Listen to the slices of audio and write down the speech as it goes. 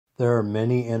There are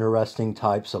many interesting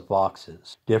types of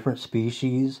foxes, different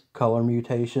species, color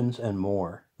mutations, and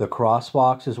more. The cross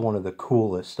fox is one of the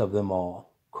coolest of them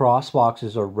all. Cross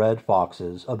foxes are red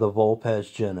foxes of the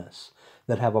Vulpes genus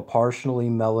that have a partially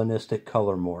melanistic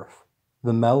color morph.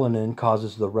 The melanin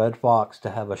causes the red fox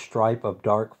to have a stripe of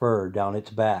dark fur down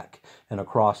its back and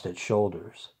across its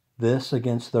shoulders. This,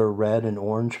 against their red and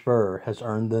orange fur, has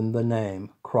earned them the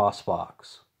name cross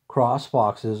fox. Cross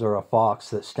foxes are a fox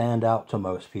that stand out to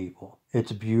most people.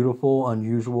 Its beautiful,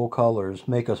 unusual colors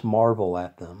make us marvel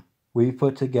at them. We've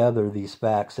put together these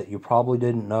facts that you probably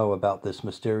didn't know about this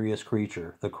mysterious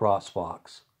creature, the cross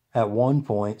fox. At one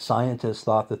point, scientists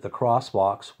thought that the cross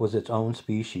fox was its own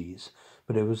species,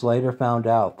 but it was later found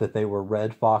out that they were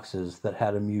red foxes that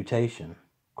had a mutation.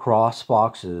 Cross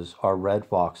foxes are red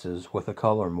foxes with a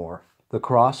color morph. The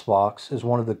cross fox is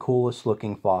one of the coolest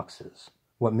looking foxes.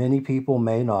 What many people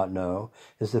may not know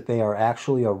is that they are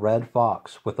actually a red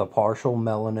fox with a partial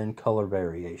melanin color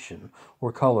variation,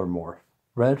 or color morph.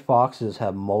 Red foxes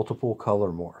have multiple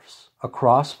color morphs. A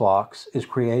cross fox is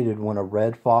created when a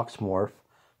red fox morph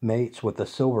mates with a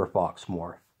silver fox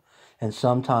morph, and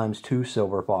sometimes two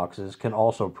silver foxes can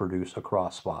also produce a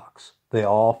cross fox. They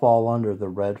all fall under the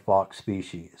red fox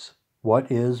species.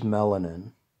 What is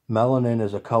melanin? Melanin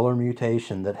is a color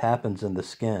mutation that happens in the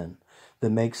skin that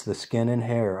makes the skin and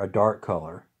hair a dark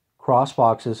color. Cross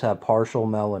foxes have partial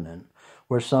melanin,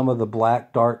 where some of the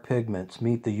black dark pigments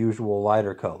meet the usual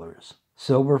lighter colors.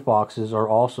 Silver foxes are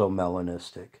also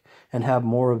melanistic and have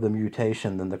more of the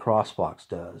mutation than the cross fox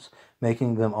does,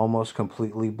 making them almost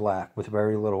completely black with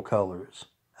very little colors.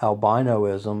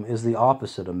 Albinoism is the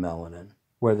opposite of melanin,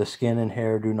 where the skin and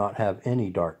hair do not have any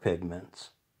dark pigments.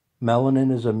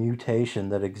 Melanin is a mutation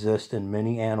that exists in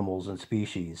many animals and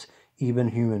species, even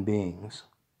human beings.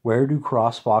 Where do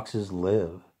cross foxes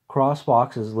live? Cross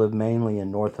foxes live mainly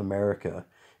in North America,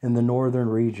 in the northern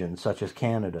regions such as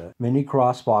Canada. Many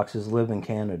cross foxes live in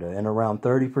Canada, and around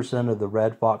 30% of the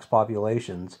red fox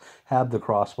populations have the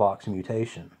cross fox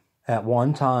mutation. At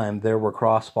one time, there were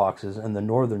cross foxes in the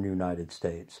northern United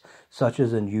States, such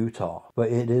as in Utah,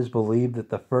 but it is believed that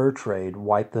the fur trade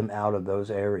wiped them out of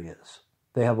those areas.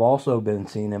 They have also been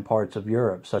seen in parts of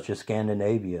Europe, such as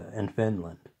Scandinavia and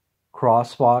Finland.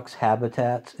 Cross fox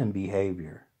habitats and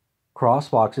behavior. Cross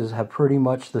foxes have pretty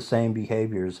much the same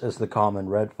behaviors as the common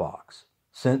red fox.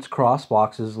 Since cross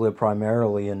foxes live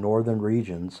primarily in northern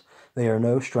regions, they are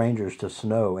no strangers to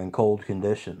snow and cold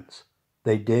conditions.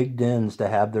 They dig dens to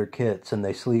have their kits, and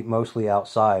they sleep mostly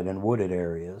outside in wooded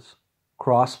areas.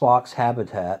 Cross fox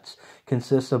habitats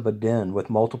consist of a den with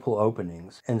multiple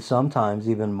openings, and sometimes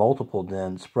even multiple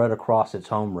dens spread across its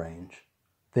home range.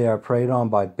 They are preyed on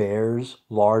by bears,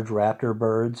 large raptor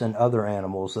birds, and other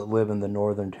animals that live in the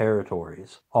northern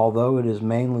territories, although it is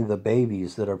mainly the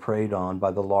babies that are preyed on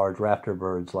by the large raptor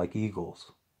birds like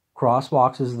eagles. Cross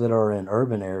foxes that are in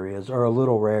urban areas are a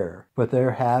little rare, but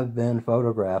there have been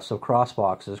photographs of cross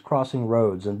foxes crossing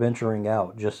roads and venturing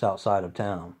out just outside of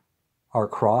town. Are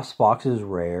cross foxes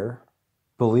rare?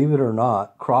 Believe it or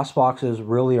not, cross foxes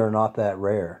really are not that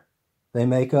rare. They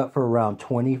make up for around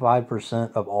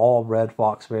 25% of all red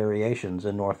fox variations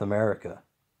in North America.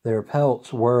 Their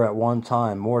pelts were at one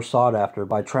time more sought after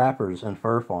by trappers and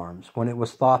fur farms when it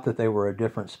was thought that they were a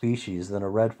different species than a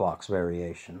red fox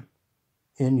variation.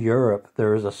 In Europe,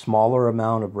 there is a smaller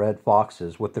amount of red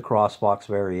foxes with the cross fox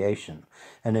variation,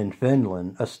 and in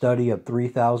Finland, a study of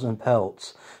 3,000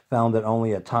 pelts found that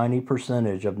only a tiny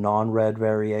percentage of non-red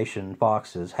variation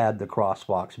foxes had the cross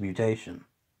fox mutation.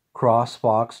 Cross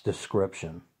fox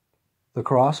description. The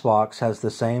cross fox has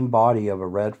the same body of a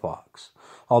red fox,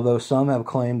 although some have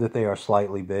claimed that they are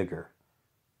slightly bigger.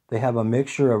 They have a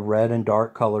mixture of red and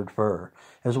dark colored fur,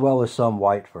 as well as some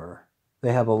white fur.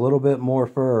 They have a little bit more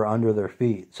fur under their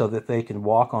feet so that they can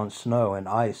walk on snow and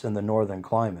ice in the northern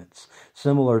climates,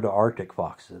 similar to Arctic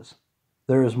foxes.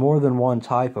 There is more than one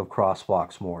type of cross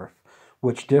fox morph,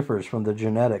 which differs from the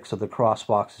genetics of the cross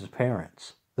fox's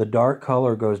parents. The dark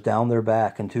color goes down their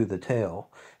back and to the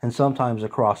tail, and sometimes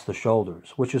across the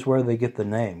shoulders, which is where they get the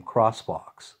name cross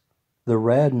fox. The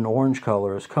red and orange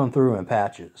colors come through in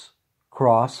patches.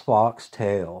 Cross fox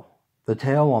tail. The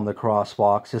tail on the cross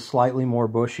fox is slightly more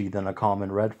bushy than a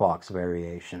common red fox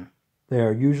variation. They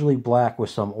are usually black with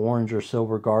some orange or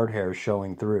silver guard hairs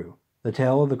showing through. The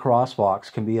tail of the cross fox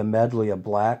can be a medley of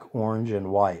black, orange,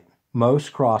 and white.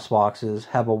 Most cross foxes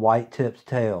have a white-tipped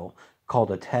tail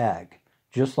called a tag,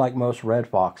 just like most red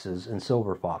foxes and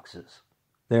silver foxes.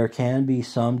 There can be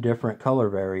some different color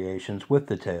variations with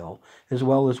the tail, as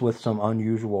well as with some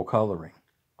unusual coloring.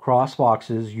 Cross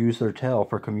foxes use their tail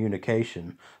for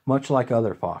communication, much like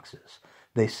other foxes.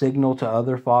 They signal to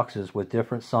other foxes with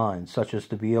different signs, such as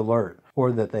to be alert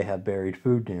or that they have buried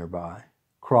food nearby.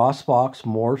 Cross fox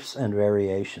morphs and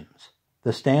variations.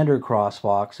 The standard cross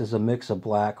fox is a mix of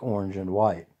black, orange, and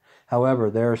white. However,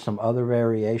 there are some other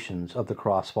variations of the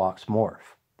cross fox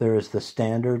morph. There is the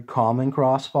standard common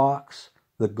cross fox,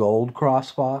 the gold cross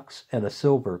fox, and a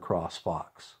silver cross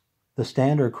fox. The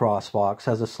standard cross fox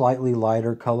has a slightly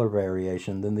lighter color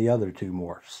variation than the other two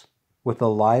morphs, with a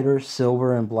lighter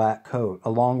silver and black coat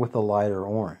along with a lighter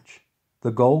orange.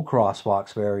 The gold cross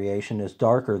fox variation is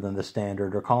darker than the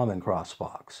standard or common cross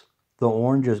fox. The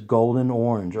orange is golden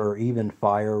orange or even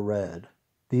fire red.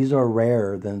 These are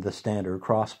rarer than the standard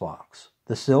cross fox.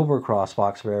 The silver cross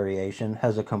fox variation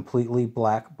has a completely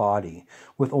black body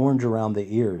with orange around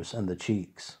the ears and the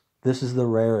cheeks. This is the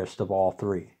rarest of all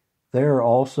three. There are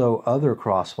also other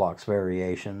cross fox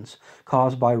variations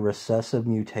caused by recessive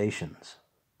mutations.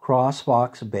 Cross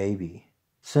fox baby.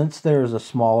 Since there is a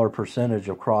smaller percentage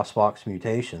of cross fox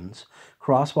mutations,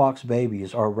 cross fox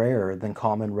babies are rarer than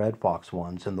common red fox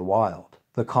ones in the wild.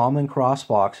 The common cross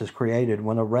fox is created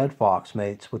when a red fox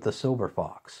mates with a silver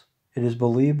fox. It is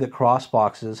believed that cross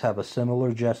foxes have a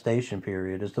similar gestation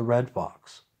period as the red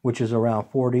fox, which is around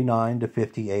 49 to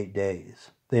 58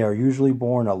 days. They are usually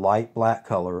born a light black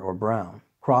color or brown.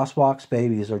 Cross fox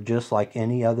babies are just like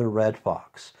any other red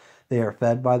fox. They are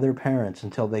fed by their parents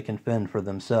until they can fend for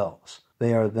themselves.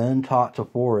 They are then taught to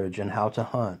forage and how to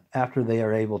hunt after they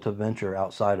are able to venture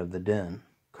outside of the den.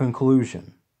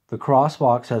 Conclusion. The cross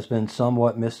fox has been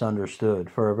somewhat misunderstood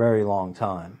for a very long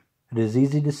time. It is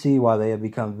easy to see why they have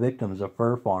become victims of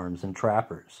fur farms and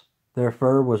trappers. Their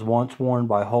fur was once worn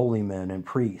by holy men and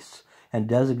priests and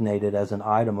designated as an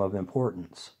item of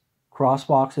importance. Cross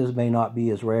foxes may not be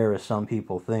as rare as some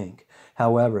people think.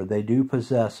 However, they do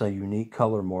possess a unique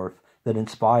color morph that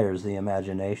inspires the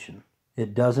imagination.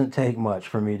 It doesn't take much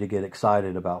for me to get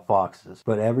excited about foxes,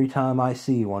 but every time I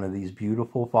see one of these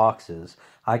beautiful foxes,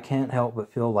 I can't help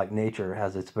but feel like nature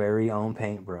has its very own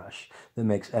paintbrush that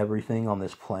makes everything on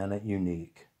this planet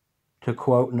unique. To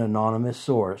quote an anonymous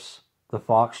source, the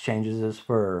fox changes his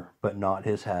fur, but not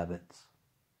his habits.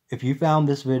 If you found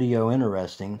this video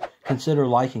interesting, consider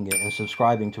liking it and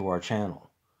subscribing to our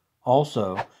channel.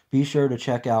 Also, be sure to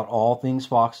check out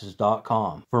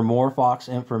allthingsfoxes.com for more fox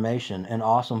information and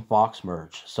awesome fox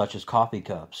merch such as coffee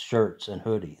cups, shirts, and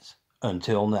hoodies.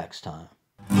 Until next time.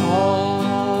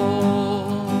 All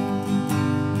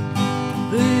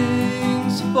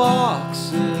things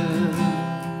foxes.